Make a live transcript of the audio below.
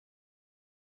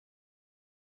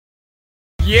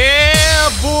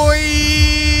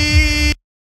boy!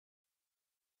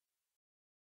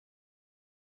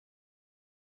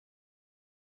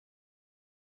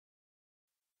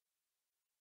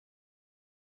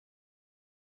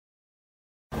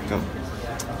 Go.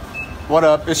 What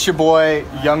up? It's your boy,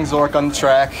 Young Zork on the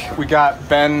track. We got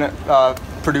Ben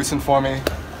producing for me.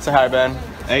 Say hi, Ben.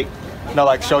 Hey. No,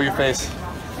 like, show your face.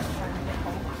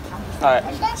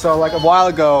 Alright, so like a while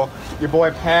ago, your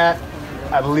boy Pat,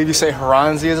 I believe you say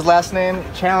Haranzi is his last name,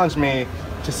 challenged me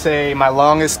to say my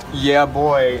longest yeah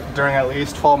boy during at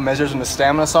least 12 measures in the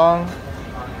stamina song.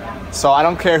 So I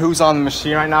don't care who's on the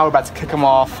machine right now, we're about to kick them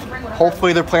off.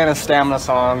 Hopefully they're playing a stamina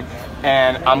song,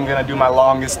 and I'm gonna do my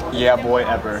longest yeah boy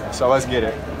ever. So let's get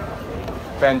it.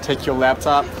 Ben, take your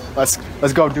laptop. Let's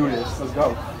go do this. Let's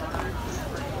go.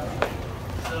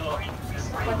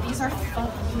 But these are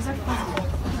fun. These are fun.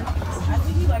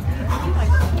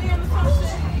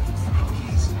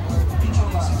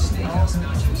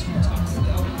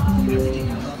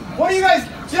 What are you guys?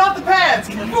 Get off the pads!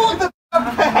 Move the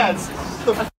pads!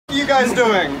 What the f are you guys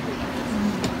doing?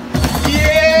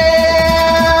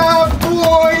 Yeah,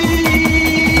 boy!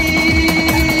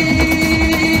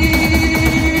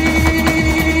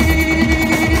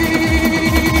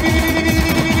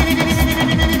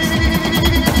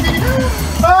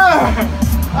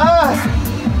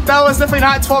 That was definitely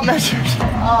not 12 measures.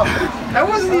 That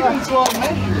wasn't even 12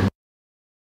 measures.